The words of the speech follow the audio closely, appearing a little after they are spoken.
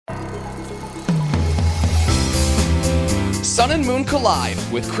Sun and Moon Collide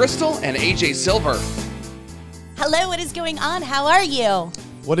with Krystle and AJ Silver. Hello, what is going on? How are you?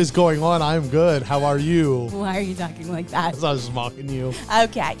 What is going on? I'm good. How are you? Why are you talking like that? I was just mocking you.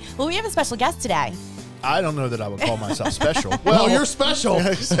 Okay. Well, we have a special guest today. I don't know that I would call myself special. Well, you're special.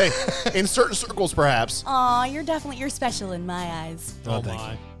 In certain circles, perhaps. Aw, you're special in my eyes. Oh,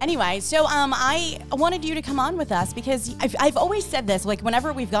 my. Anyway, so I wanted you to come on with us because I've always said this, like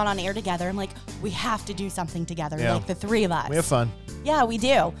whenever we've gone on air together, I'm like, we have to do somthing together, like the three of us. We have fun. Yeah, we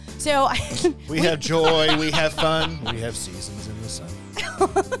do. So we have joy, we have fun, we have seasons in the sun.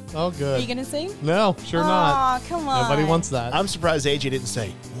 Oh, good. Are you going to sing? No, sure not. Aw, come on. Nobody wants that. I'm surprised AJ didn't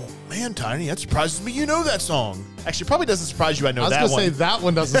say, oh, man, Tiny, that surprises me you know that song. Actually, probably doesn't surprise you I know that one. I was going to say that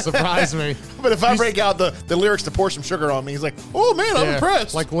one doesn't surprise me. But if I break out the lyrics to Pour Some Sugar on Me, he's like, oh, man, I'm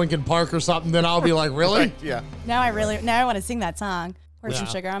impressed. Like Linkin Park or something, then I'll be like, really? Right, yeah. Now I want to sing that song. Pour some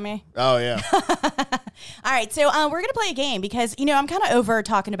sugar on me. Oh, yeah. All right, so we're going to play a game because, I'm kind of over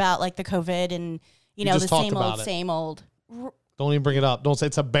talking about like the COVID and, the same old. Don't even bring it up. Don't say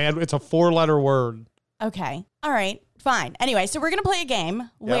it's a 4-letter word. Okay. All right, fine. Anyway, so we're going to play a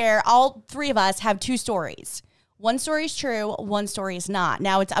game where all three of us have two stories. One story is true, one story is not.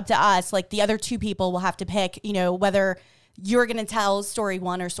 Now it's up to us. Like the other two people will have to pick, whether you're going to tell story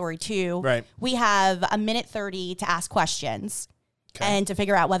one or story two. Right. We have a minute 30 to ask questions and to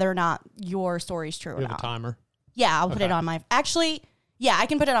figure out whether or not your story is true or You have not. a timer? Yeah, I'll put it on my... Actually, yeah, I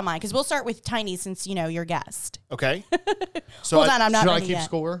can put it on mine because we'll start with Tiny since, you're guest. Okay. So Hold on, I'm not Should I ready keep yet.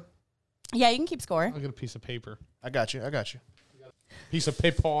 score? Yeah, you can keep score. I'll get a piece of paper. I got you. Piece of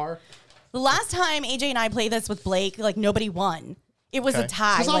paper. The last time AJ and I played this with Blake, like nobody won. It was a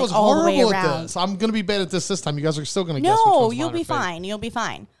tie, Because like I was all the way horrible at around. this. I'm going to be bad at this time. You guys are still going to guess which No, one's you'll mine be or fake. fine. You'll be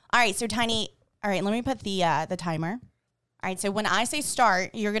fine. All right, so Tiny. All right, let me put the timer. All right, so when I say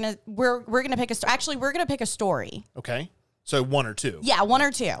start, we're gonna pick a story. Actually, we're gonna pick a story. Okay. So one or two. Yeah, one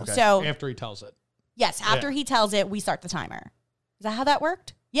or two. Okay. So After he tells it. yes, after he tells it, we start the timer. Is that how that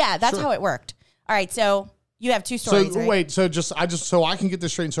worked? Yeah, that's Sure. how it worked. All right, so you have two stories. So right? wait, so so I can get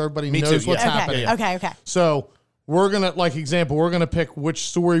this straight so everybody Me knows too, what's yeah. happening. Okay. So we're gonna, we're gonna pick which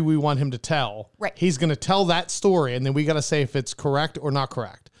story we want him to tell. Right. He's gonna tell that story, and then we gotta say if it's correct or not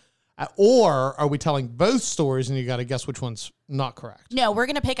correct. Or are we telling both stories, and you gotta guess which one's not correct? No, we're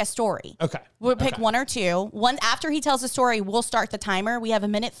gonna pick a story. Okay. We'll pick one or two. One after he tells the story, we'll start the timer. We have a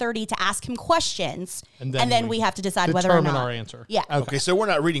minute 30 to ask him questions, and then we have to decide whether or not. Determine our answer. Yeah. Okay, so we're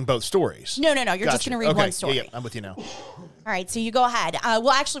not reading both stories. No. You're just gonna read one story. Yeah, I'm with you now. All right, so you go ahead. Well,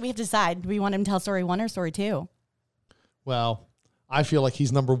 actually, we have to decide. Do we want him to tell story one or story two? Well, I feel like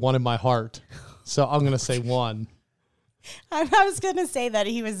he's number one in my heart, so I'm gonna say one. I was going to say that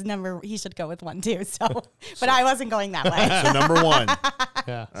he should go with one too. So, but I wasn't going that way. So number one.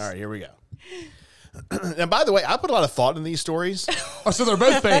 Yeah. All right, here we go. And by the way, I put a lot of thought in these stories. Oh, so they're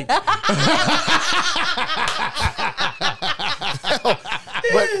both fake.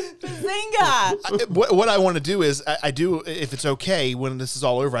 Zinga. What I want to do is, I do, if it's okay, when this is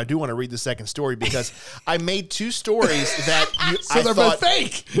all over, I do want to read the second story because I made two stories that They're both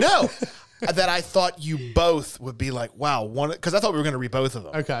fake. No. That I thought you both would be like, wow, one, because I thought we were going to read both of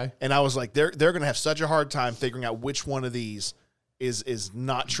them. Okay. And I was like, they're going to have such a hard time figuring out which one of these is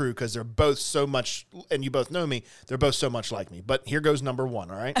not true because they're both so much, and you both know me, they're both so much like me. But here goes number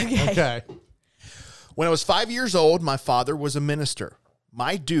one, all right? Okay. When I was 5 years old, my father was a minister.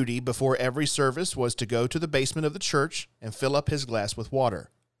 My duty before every service was to go to the basement of the church and fill up his glass with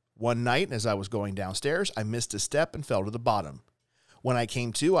water. One night, as I was going downstairs, I missed a step and fell to the bottom. When I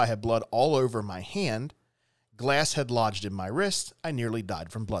came to, I had blood all over my hand. Glass had lodged in my wrist. I nearly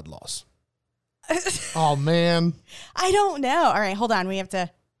died from blood loss. Oh, man. I don't know. All right, hold on. We have to.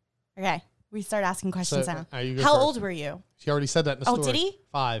 Okay, we start asking questions now. you go How first. old were you? He already said that in the story. Oh, did he?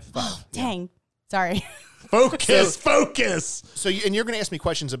 Five. Dang. Sorry. Focus. So, and you're going to ask me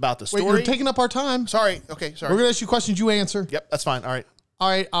questions about the Wait, story? you're taking up our time. Sorry. Okay, sorry. We're going to ask you questions you answer. Yep, that's fine. All right. All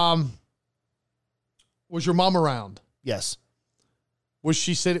right. Was your mom around? Yes. Was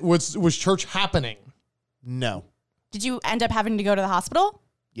she sitting? Was church happening? No. Did you end up having to go to the hospital?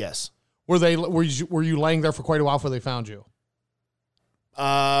 Yes. Were you laying there for quite a while before they found you?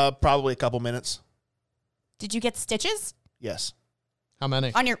 Probably a couple minutes. Did you get stitches Yes. How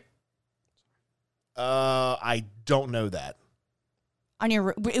many? on your I don't know that.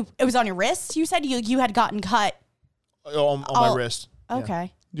 It was on your wrist? You said you had gotten cut. On my wrist. Yeah,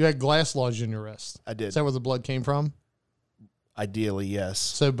 Okay. You had glass lodged in your wrist. I did. Is that where the blood came from? Ideally, yes.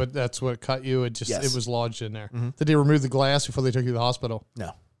 So, but that's what cut you. It Yes. was lodged in there. Mm-hmm. Did they remove the glass before they took you to the hospital?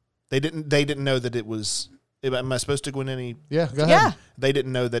 No. They didn't know that it was. Am I supposed to go in any? Yeah, go ahead. Yeah. They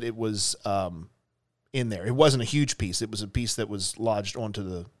didn't know that it was in there. It wasn't a huge piece. It was a piece that was lodged onto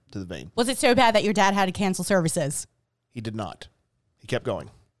the vein. Was it so bad that your dad had to cancel services? He did not. He kept going.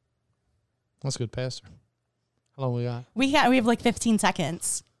 That's a good pastor. How long we got? We have like 15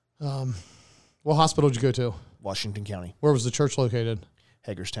 seconds. What hospital did you go to? Washington County. Where was the church located?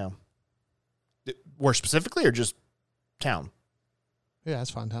 Hagerstown. Where specifically or just town? Yeah, that's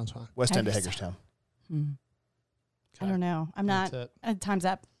fine. Town's fine. West end of Hagerstown. I don't know. I'm not. That's Time's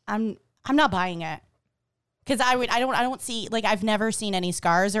up. I'm not buying it because I don't see, like, I've never seen any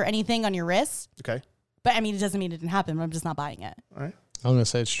scars or anything on your wrists. Okay. But I mean, it doesn't mean it didn't happen. But I'm just not buying it. All right. I'm going to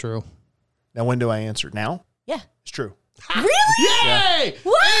say it's true. Now, when do I answer? Now? Yeah. It's true. Really? Yay!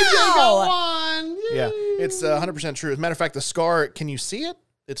 Wow. AJ got one! Yay. Yeah. It's 100% true. As a matter of fact, the scar, can you see it?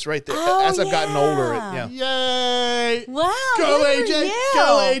 It's right there. Oh, As I've gotten older, yeah. Yay! Wow. Go, good for AJ! you.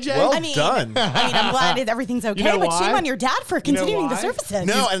 Go, AJ! Well I mean- done. I'm glad everything's okay, know but why? shame on your dad for You know continuing the why? services.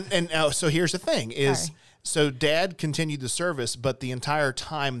 No, and so here's the thing is, Sorry. so Dad continued the service, but the entire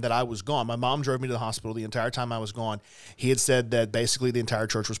time that I was gone, my mom drove me to the hospital. The entire time I was gone, he had said that basically the entire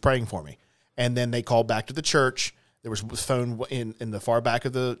church was praying for me. And then they called back to the church. There was a phone in the far back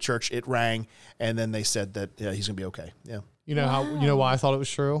of the church. It rang, and then they said that he's going to be okay. Yeah. You know why I thought it was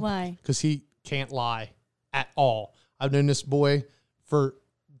true? Why? Because he can't lie at all. I've known this boy for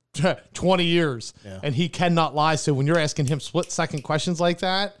 20 years, and he cannot lie. So when you're asking him split-second questions like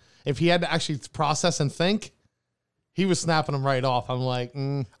that, if he had to actually process and think, he was snapping them right off. I'm like,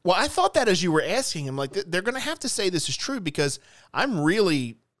 Well, I thought that as you were asking him, like they're going to have to say this is true because I'm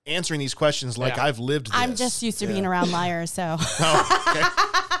really answering these questions like I've lived this. I'm just used to being around liars, so. Oh,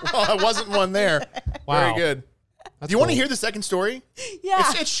 okay. Well, I wasn't one there. Wow. Very good. Do you want to hear the second story? Yeah.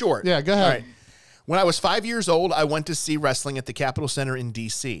 It's short. Yeah, go ahead. All right. When I was 5 years old, I went to see wrestling at the Capitol Center in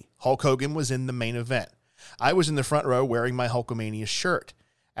D.C. Hulk Hogan was in the main event. I was in the front row wearing my Hulkamania shirt.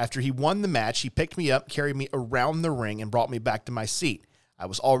 After he won the match, he picked me up, carried me around the ring, and brought me back to my seat. I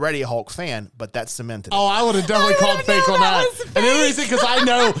was already a Hulk fan, but that cemented it. oh, I would have definitely called fake on that. And the only reason, because I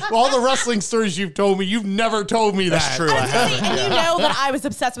know all the wrestling stories you've told me, you've never told me That's that. true. I haven't. And you know that I was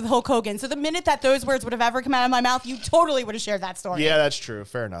obsessed with Hulk Hogan. So the minute that those words would have ever come out of my mouth, you totally would have shared that story. Yeah, that's true.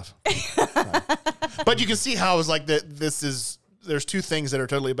 Fair enough. But you can see how I was like that. There's two things that are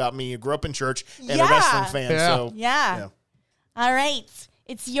totally about me. I grew up in church and a wrestling fan. Yeah. So Yeah. All right.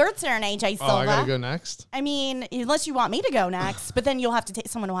 It's your turn, AJ Silva. Oh, I got to go next? I mean, unless you want me to go next, but then you'll have to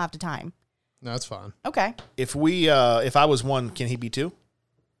someone will have to time. No, that's fine. Okay. if I was one, can he be two?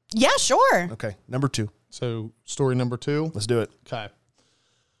 Yeah, sure. Okay, number two. So story number 2. Let's do it. Okay.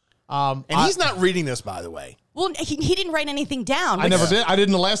 And he's not reading this, by the way. Well, he didn't write anything down. I never did. I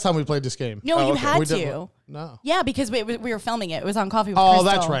didn't the last time we played this game. No, Oh, you okay. had We to. didn't. No. Yeah, because we were filming it. It was on Coffee with Oh, Krystle.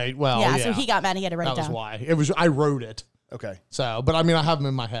 that's right. Well, yeah, yeah. so he got mad. He had to write That it was down. why. I wrote it. Okay, So, but I mean, I have them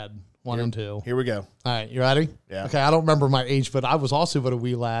in my head. 1 and 2. here we go. All right, you ready? Yeah. Okay, I don't remember my age, but I was also but a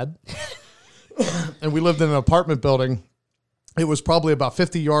wee lad. And we lived in an apartment building. It was probably about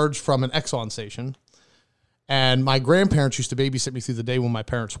 50 yards from an Exxon station. And my grandparents used to babysit me through the day when my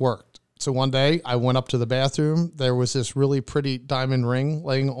parents worked. So one day I went up to the bathroom. There was this really pretty diamond ring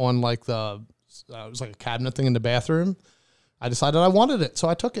laying on like it was like a cabinet thing in the bathroom. I decided I wanted it, so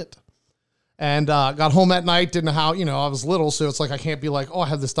I took it. And got home at night, didn't know how, I was little, so it's like I can't be like, oh, I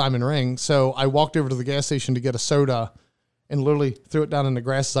have this diamond ring. So I walked over to the gas station to get a soda and literally threw it down in the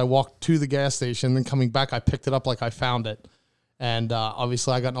grass as I walked to the gas station. Then coming back, I picked it up like I found it. And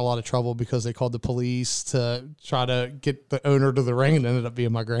obviously I got in a lot of trouble because they called the police to try to get the owner to the ring, and it ended up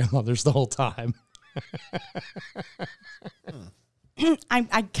being my grandmother's the whole time.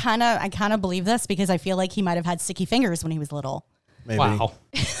 I kind of believe this because I feel like he might have had sticky fingers when he was little. Maybe. Wow.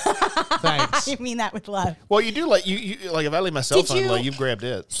 Thanks. I mean that with love. Well, you do like you like if I leave my cell Did phone, you- like you've grabbed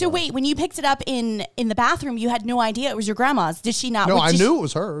it. So wait, when you picked it up in the bathroom, you had no idea it was your grandma's. Did she not? No, I did knew it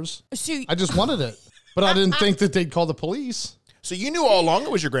was hers. So I just wanted it. But I didn't think that they'd call the police. So you knew all along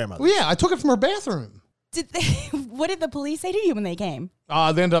it was your grandmother. Well, yeah, I took it from her bathroom. what did the police say to you when they came? They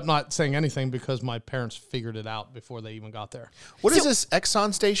ended up not saying anything because my parents figured it out before they even got there. What is this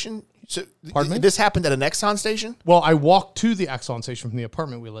Exxon station? So Pardon me? This happened at an Exxon station? Well, I walked to the Exxon station from the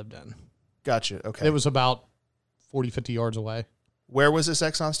apartment we lived in. Gotcha. Okay. It was about 40, 50 yards away Where was this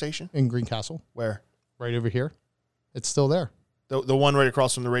Exxon station? in Greencastle, Where? right over here. It's still there. The one right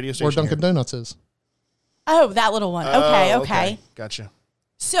across from the radio station? Where Dunkin' Donuts is. Oh, that little one. here? Okay. Gotcha.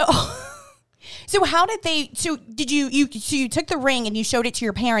 So how did they? So did you took the ring and you showed it to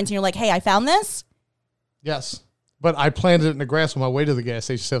your parents and you're like, hey, I found this. Yes. But I planted it in the grass on my way to the gas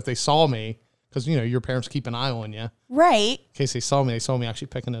station. So if they saw me, because, your parents keep an eye on you. Right. In case they saw me actually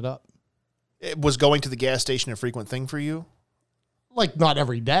picking it up. It was going to the gas station a frequent thing for you? Like, not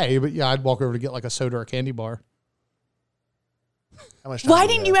every day, but yeah, I'd walk over to get like a soda or a candy bar. How much time Why do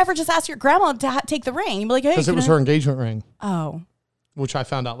didn't have? you ever just ask your grandma to take the ring? You'd be like, hey, Because it was her engagement ring, Oh. which I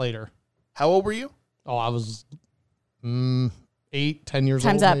found out later. How old were you? Oh, I was 8, 10 years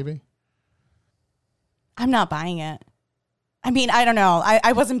Time's old, up. maybe. I'm not buying it. I mean, I don't know.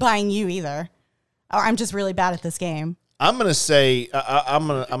 I wasn't buying you either. Or I'm just really bad at this game. I'm gonna say I'm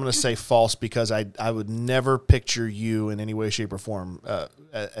gonna say false because I would never picture you in any way, shape, or form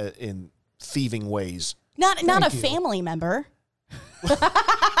in thieving ways. Not a family member.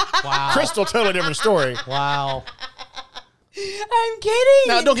 Wow. Krystle, totally different story. Wow. I'm kidding.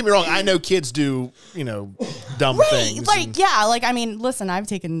 Now, don't get me wrong. I know kids do dumb things. Like, yeah, like, I mean, listen, I've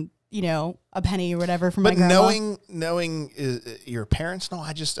taken, a penny or whatever from my but grandma. knowing your parents,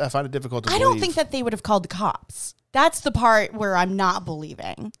 I find it difficult to believe. I don't think that they would have called the cops. That's the part where I'm not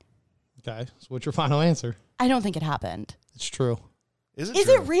believing. Okay. So what's your final answer? I don't think it happened. It's true. Is Is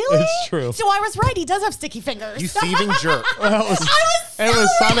it really? It's true. So I was right. He does have sticky fingers. You thieving jerk. Well, I was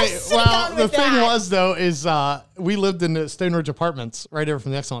funny. so Well, done the with thing that. was, though, is we lived in the Stone Ridge Apartments right over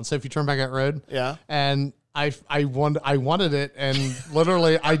from the Exxon. So if you turn back that road. Yeah. And I wanted it, and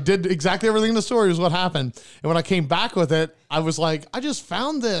literally I did exactly everything in the story is what happened. And when I came back with it, I was like, I just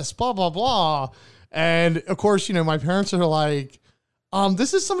found this, blah, blah, blah. And of course, my parents are like,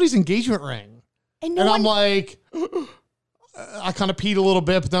 this is somebody's engagement ring. And I'm like, I kind of peed a little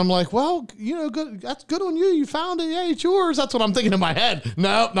bit, but then I'm like, well, good. That's good on you. You found it. Yeah, it's yours. That's what I'm thinking in my head.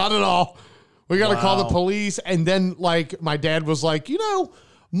 No, not at all. We got to call the police. And then my dad was like,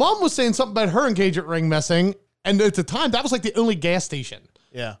 Mom was saying something about her engagement ring missing. And at the time, that was like the only gas station.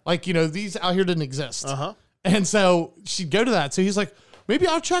 Yeah. These out here didn't exist. Uh-huh. And so she'd go to that. So he's like, maybe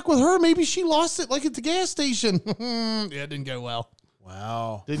I'll check with her. Maybe she lost it at the gas station. Yeah, it didn't go well.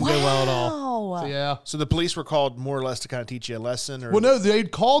 Wow. Didn't go well at all. So, yeah. So the police were called more or less to kind of teach you a lesson? Or? Well, no,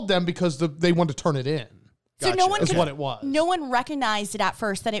 they'd called them because they wanted to turn it in. So Gotcha. no one Is what it was. No one recognized it at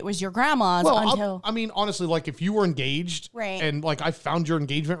first that it was your grandma's Well, until. I mean, honestly, if you were engaged, Right. and I found your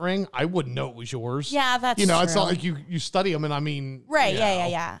engagement ring, I wouldn't know it was yours. Yeah, that's it's true. not like you study them, and I mean, Right?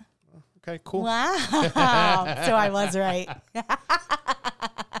 Yeah. Okay, cool. Wow. So I was right.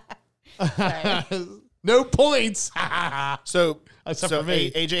 No points. So Except for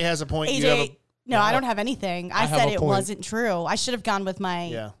me. AJ has a point. You have AJ, no, I don't have anything. I have said a it point. wasn't true. I should have gone with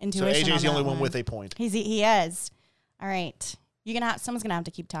my intuition. So AJ's the on only that one with a point. He is. All right. Someone's gonna have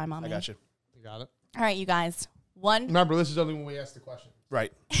to keep time on me. I got you. You got it. All right, you guys. One Remember, this is only when we ask the question.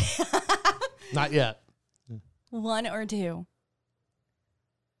 Right. Not yet. or two.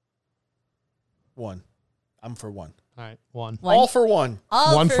 One. I'm for one. All right, one. All for one.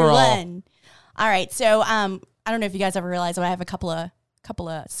 All One for all. one. All right. So I don't know if you guys ever realize, but I have a couple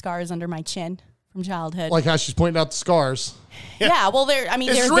of scars under my chin from childhood. Like how she's pointing out the scars. Yeah. Well, they're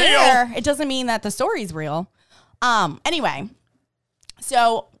It's real. there. It doesn't mean that the story's real. Anyway,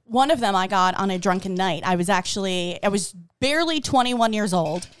 so one of them I got on a drunken night. I was barely 21 years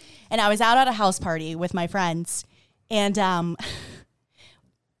old, and I was out at a house party with my friends, and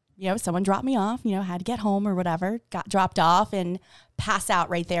someone dropped me off. Had to get home or whatever. Got dropped off and passed out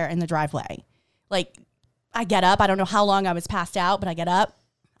right there in the driveway. I get up. I don't know how long I was passed out, but I get up.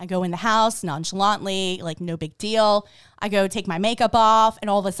 I go in the house nonchalantly, no big deal. I go take my makeup off, and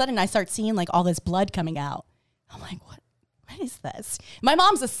all of a sudden I start seeing all this blood coming out. I'm like, what is this? My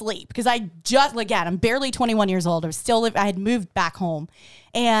mom's asleep because I'm barely 21 years old. I had moved back home,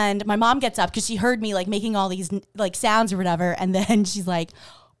 and my mom gets up because she heard me making all these sounds or whatever. And then she's like,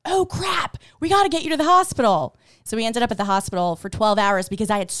 oh crap, we got to get you to the hospital. So we ended up at the hospital for 12 hours because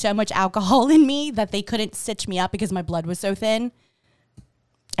I had so much alcohol in me that they couldn't stitch me up because my blood was so thin.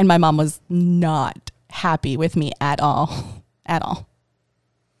 And my mom was not happy with me at all. At all.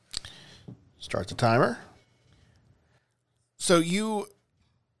 Start the timer. So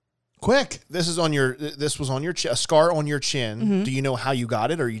Quick. this was on your a scar on your chin. Mm-hmm. Do you know how you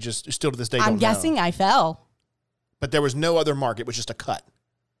got it, or you just still to this day I'm don't guessing know? I fell. But there was no other mark. It was just a cut.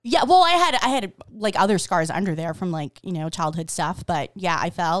 Yeah, well, I had other scars under there from childhood stuff, but yeah,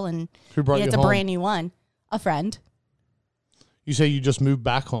 I fell and Who brought you it's a home? brand new one. A friend. You say you just moved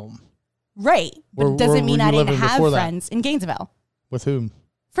back home. Right. But Where- it doesn't where mean were I you didn't living have before that? friends in Gainesville. With whom?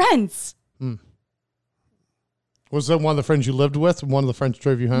 Friends. Was that one of the friends you lived with? One of the friends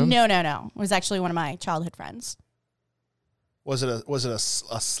drove you home? No. It was actually one of my childhood friends. Was it a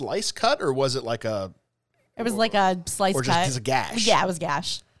slice cut, or was it like a It was like a slice or cut. just a gash? Yeah, it was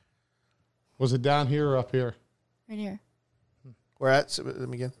gash. Was it down here or up here? Right here. Where at? So, let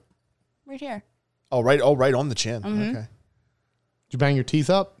me again. Right here. Oh, right on the chin. Mm-hmm. Okay. Did you bang your teeth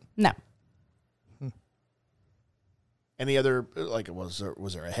up? No. Any other, like, was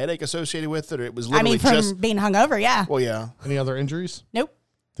there a headache associated with it? Or it was literally from being hungover, yeah. Well, yeah. Any other injuries? Nope.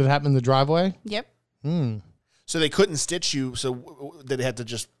 Did it happen in the driveway? Yep. So they couldn't stitch you, so did they have to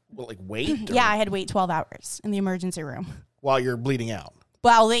just, wait? Yeah, I had to wait 12 hours in the emergency room. While you're bleeding out?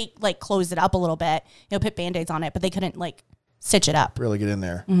 Well, they, closed it up a little bit, put Band-Aids on it, but they couldn't, stitch it up. Really get in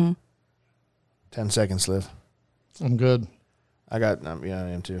there. 10 seconds, Liv. I'm good. I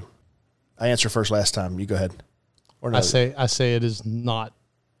am too. I answered first last time. You go ahead. Or no? I say it is not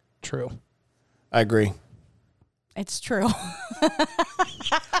true. I agree. It's true.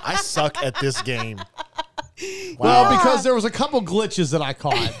 I suck at this game. Wow. Well, because there was a couple glitches that I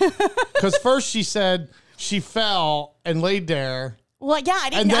caught. Because first she said she fell and laid there. Well, yeah, I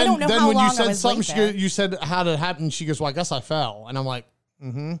And don't know how when long you said I was something, there. you said how did it happen? She goes, well, I guess I fell. And I'm like,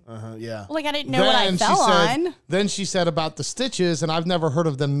 Yeah. Well, I didn't know what I fell on. Then she said about the stitches, and I've never heard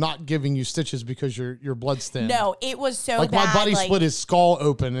of them not giving you stitches because your blood's thin. No, it was so like bad. my buddy split his skull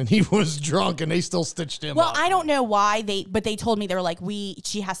open, and he was drunk, and they still stitched him Well, up. I don't know why but they told me they were like,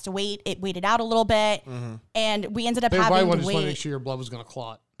 she has to wait. It waited out a little bit, and we ended up They probably having wanted to to make wait. sure your blood was going to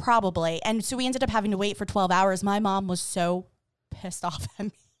clot. Probably, and so we ended up having to wait for 12 hours. My mom was so pissed off at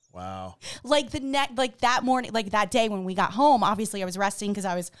me. Wow. That morning, that day when we got home, obviously I was resting because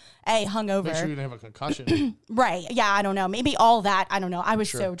I was hungover. Make sure you didn't have a concussion. Right. Yeah, I don't know. Maybe all that. I don't know. I was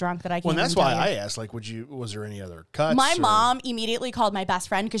so drunk that I can't. Well, and that's even why tell you. I asked, was there any other cuts? My or- mom immediately called my best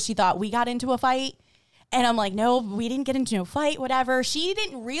friend because she thought we got into a fight. And I'm like, no, we didn't get into a fight, whatever. She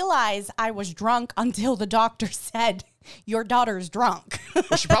didn't realize I was drunk until the doctor said, your daughter's drunk.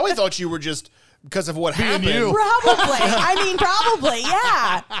 Well, she probably thought you were just because of what happened. you. Probably,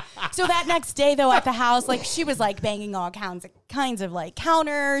 yeah. So that next day, though, at the house, she was banging all kinds of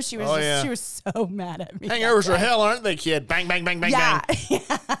counters. She was she was so mad at me. Hangovers are hell, aren't they, kid? Bang, bang, bang, bang, Yeah. bang.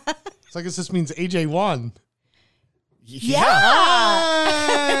 So I guess this means AJ won. Yeah.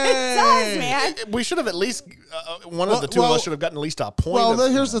 It does, man. We should have at least, one of the two of us should have gotten at least a point. Well,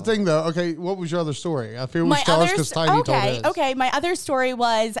 here's the thing, though. Okay, what was your other story? I feel we should tell us because Tiny told his. Okay. My other story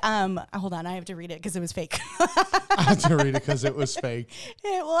was, hold on, I have to read it because it was fake. I had to read it because it was fake.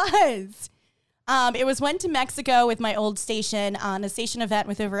 It was. It was went to Mexico with my old station on a station event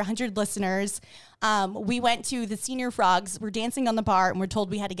with over 100 listeners. We went to the Senior Frogs. We're dancing on the bar, and we're told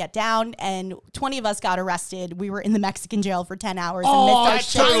we had to get down, and 20 of us got arrested. We were in the Mexican jail for 10 hours and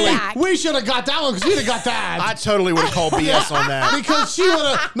missed our shit back. We should have got that one because we'd have got that. I totally would have called BS on that. Because she would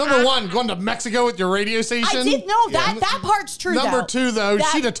have, number one, gone to Mexico with your radio station. I did know that part's true. Number two, though,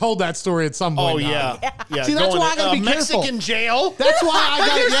 she'd have told that story at some point. Oh, yeah. Yeah. See, that's going why I gotta to be careful. Mexican jail. That's why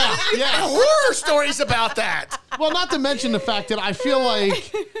I got, yeah. Horror stories about that. Well, not to mention the fact that I feel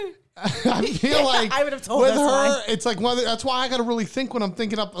like I would have told with this her, one. it's like that's why I got to really think when I'm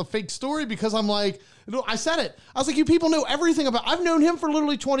thinking up a fake story because I'm like, I said it. I was like, you people know everything about. I've known him for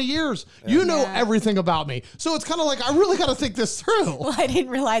literally 20 years. You know everything about me, so it's kind of like I really got to think this through. Well, I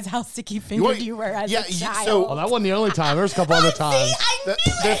didn't realize how sticky fingered you were as a child. Well, that wasn't the only time. There's a couple other times.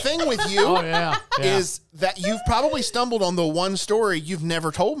 The thing with you is that you've probably stumbled on the one story you've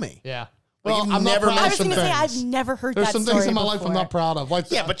never told me. Yeah. Well, Well, you've I'm never not proud I of was some going to say, things. I've never heard There's that some story things in my life I'm before. not proud of.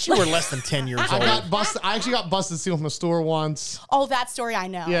 Like, Yeah, but you were less than 10 years I old. got busted. I actually got busted stealing from a store once. Oh, that story I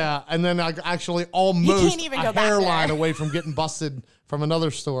know. Yeah, and then I actually almost can't even a go back hairline there. away from getting busted from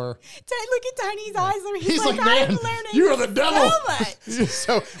another store. Look at Tiny's eyes. He's like, I'm man, learning you are the devil. so much.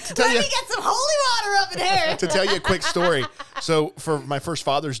 So to tell Let you, me get some holy water up in here. to tell you a quick story. So for my first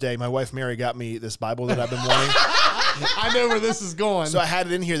Father's Day, my wife Mary got me this Bible that I've been wanting. I know where this is going. So I had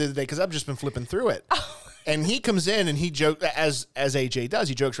it in here the other day because I've just been flipping through it. And he comes in and he jokes, as AJ does,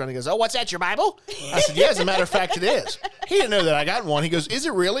 he jokes around and goes, "Oh, what's that, your Bible?" I said, "Yeah, as a matter of fact, it is." He didn't know that I got one. He goes, "Is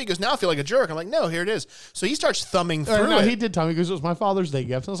it really?" He goes, "Now I feel like a jerk." I'm like, "No, here it is." So he starts thumbing through no, it. he did tell me because it was my Father's Day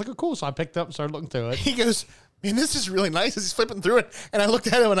gift. I was like, oh, cool. So I picked it up and started looking through it. He goes, "Man, this is really nice." As he's flipping through it. And I looked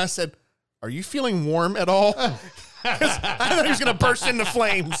at him and I said, "Are you feeling warm at all?" I thought he was going to burst into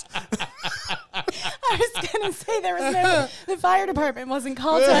flames. I was going to say the fire department wasn't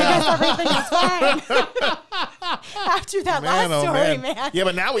called, so I guess everything is fine. After that last story, man. Yeah,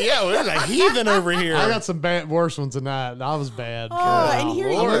 but now, there's a heathen over here. I got some worse ones than that. That was bad. Oh, and here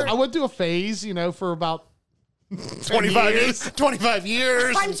you were. I went through a phase, for about 25 years. 25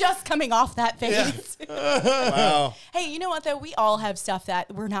 years. I'm just coming off that phase. Wow. Hey, you know what, though? We all have stuff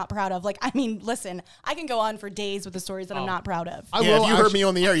that we're not proud of. Listen, I can go on for days with the stories that I'm not proud of. I Yeah, will if you heard me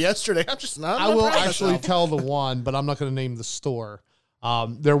on the air yesterday, I'm just not. I will proud of actually myself. tell the one, but I'm not going to name the store.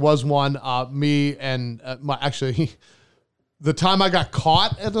 There was one, me and the time I got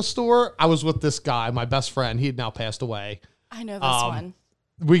caught at the store, I was with this guy, my best friend. He had now passed away. I know this one.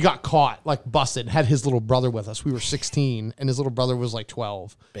 we got caught, like busted, had his little brother with us. We were 16 and his little brother was like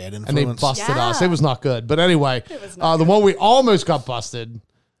 12. Bad influence. And they busted Yeah. us. It was not good. But anyway, the one we almost got busted,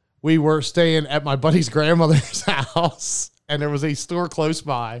 we were staying at my buddy's grandmother's house, and there was a store close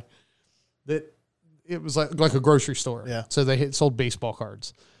by that it was like a grocery store. Yeah. So they sold baseball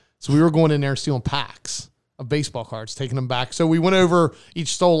cards. So we were going in there stealing packs of baseball cards, taking them back. So we went over, each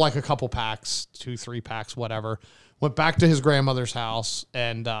stole like a couple packs, 2-3 packs, whatever. Went back to his grandmother's house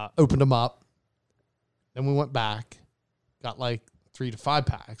and opened them up. Then we went back, got like 3 to 5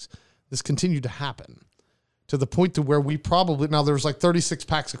 packs. This continued to happen to the point to where we probably, now there was like 36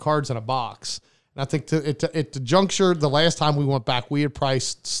 packs of cards in a box. And I think at the juncture, the last time we went back, we had probably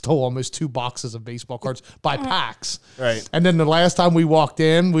stole almost 2 boxes of baseball cards by packs. Right. And then the last time we walked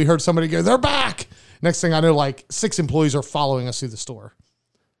in, we heard somebody go, "They're back." Next thing I know, like 6 employees are following us through the store.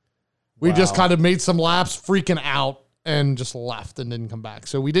 We just kind of made some laps, freaking out, and just left and didn't come back.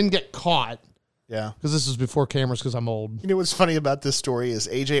 So we didn't get caught Yeah. because this was before cameras because I'm old. You know what's funny about this story is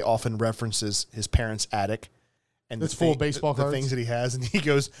AJ often references his parents' attic. And It's full of baseball the cards. things that he has. And he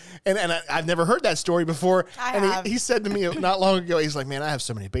goes, and I've never heard that story before. I and have. he said to me not long ago, he's like, "Man, I have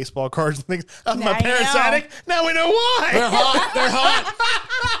so many baseball cards and things out in Now my you parents' know. attic. Now we know why." They're hot. They're hot.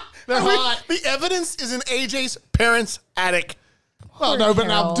 They're I mean, hot. the evidence is in AJ's parents' attic. Well, no, but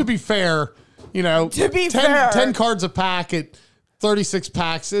now Carol. to be fair, you know, To be fair. 10 cards a pack at 36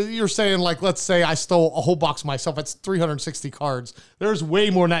 packs. You're saying, like, let's say I stole a whole box myself. That's 360 cards. There's way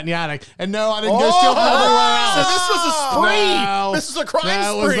more than that in the attic. And no, I didn't go steal from everywhere else. So this was a spree. No. This is a crime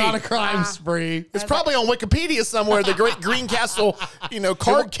That spree. was not a crime spree. It's probably on Wikipedia somewhere. The Great Greencastle,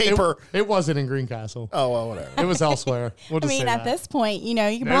 card caper. It wasn't in Greencastle. Oh well, whatever. It was elsewhere. We'll I just mean, say at that. this point, you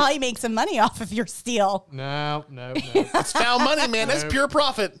can Nope. probably make some money off of your steal. No. It's found money, man. That's pure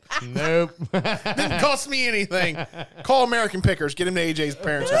profit. Nope. Didn't cost me anything. Call American Pickers. Get him to AJ's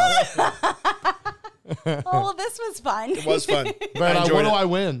parents' house. Oh, well, this was fun. It was fun. But I enjoyed what do it. I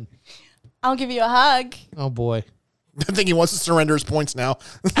win? I'll give you a hug. Oh, boy. I think he wants to surrender his points now.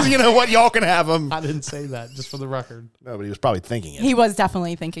 You know what? Y'all can have them. I didn't say that, just for the record. No, but he was probably thinking it. He was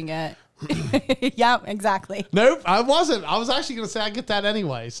definitely thinking it. Yeah, exactly. Nope, I wasn't. I was actually going to say I get that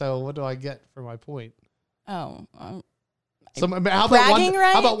anyway. So what do I get for my point? Oh, So how about Bragging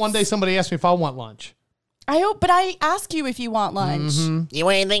how about rights? one day somebody asked me if I want lunch? but I ask you if you want lunch. You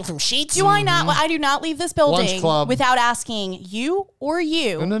want anything from Sheets? Do I not? I do not leave this building Lunch club. without asking you or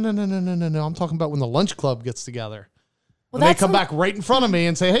you. No. I'm talking about when the lunch club gets together. Well, When they that's come a- back right in front of me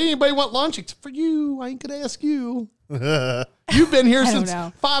and say, "Hey, anybody want lunch?" Except for you. I ain't going to ask you. You've been here I don't since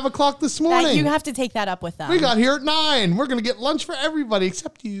know. 5 o'clock this morning. You have to take that up with them. We got here at 9. We're going to get lunch for everybody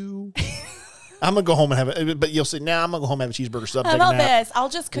except you. I'm going to go home and have it. But you'll say, nah, I'm going to go home and have a cheeseburger sub. How take a about nap. this? I'll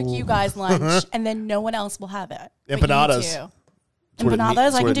just cook you guys lunch, and then no one else will have it. but you Empanadas. two. what it ne- Empanadas.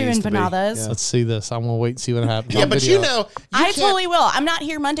 that's I what can it do needs to be. empanadas. Yeah. Let's see this. I'm going to wait and see what happens. Yeah, on but video. you know, I can't- totally will. I'm not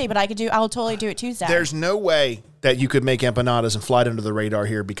here Monday, but I'll totally do it Tuesday. There's no way that you could make empanadas and fly it under the radar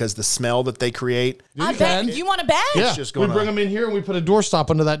here because the smell that they create. You I bet. can. You want to bet? Yeah, just we gonna- bring them in here and we put a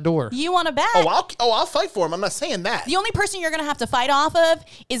doorstop under that door. You want to bet? I'll fight for him. I'm not saying that. The only person you're going to have to fight off of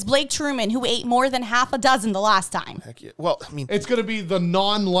is Blake Truman, who ate more than half a dozen the last time. Heck yeah. Well, I mean, It's going to be the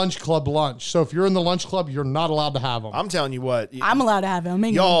non-lunch club lunch. So if you're in the lunch club, you're not allowed to have them. I'm telling you what, I'm allowed to have him.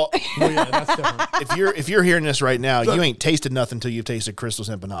 y'all. Well, yeah, that's different. if you're hearing this right now, you ain't tasted nothing until you've tasted Krystle's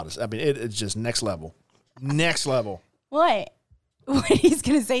empanadas. I mean, it's just next level. Next level. What? He's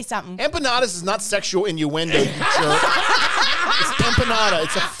going to say something. Empanadas is not sexual innuendo, you jerk. It's empanada.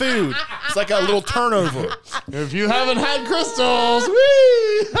 It's a food. It's like a little turnover. If you haven't had crystals,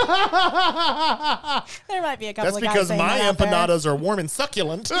 wee! There might be a couple That's of guys because saying my that out there. empanadas are warm and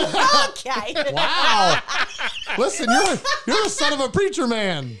succulent. Okay. Wow. Listen, you're the son of a preacher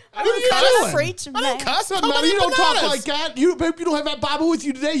man. I didn't You're cuss. a preacher, I man. didn't cuss. Doesn't Talk matter. about You don't talk empanadas. like that. You don't have that Bible with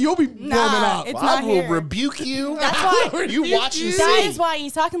you today. You'll be warming up. it's I not will here. rebuke you. That's why. You watch and That see. is why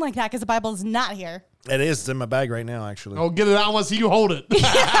he's talking like that, because the Bible is not here. It is. It's in my bag right now, actually. Oh, get it out. I want to see you hold it.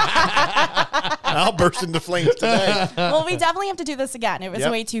 I'll burst into flames today. Well, we definitely have to do this again. It was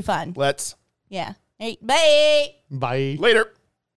Yep. way too fun. Let's. Yeah. Hey, bye. Bye. Later.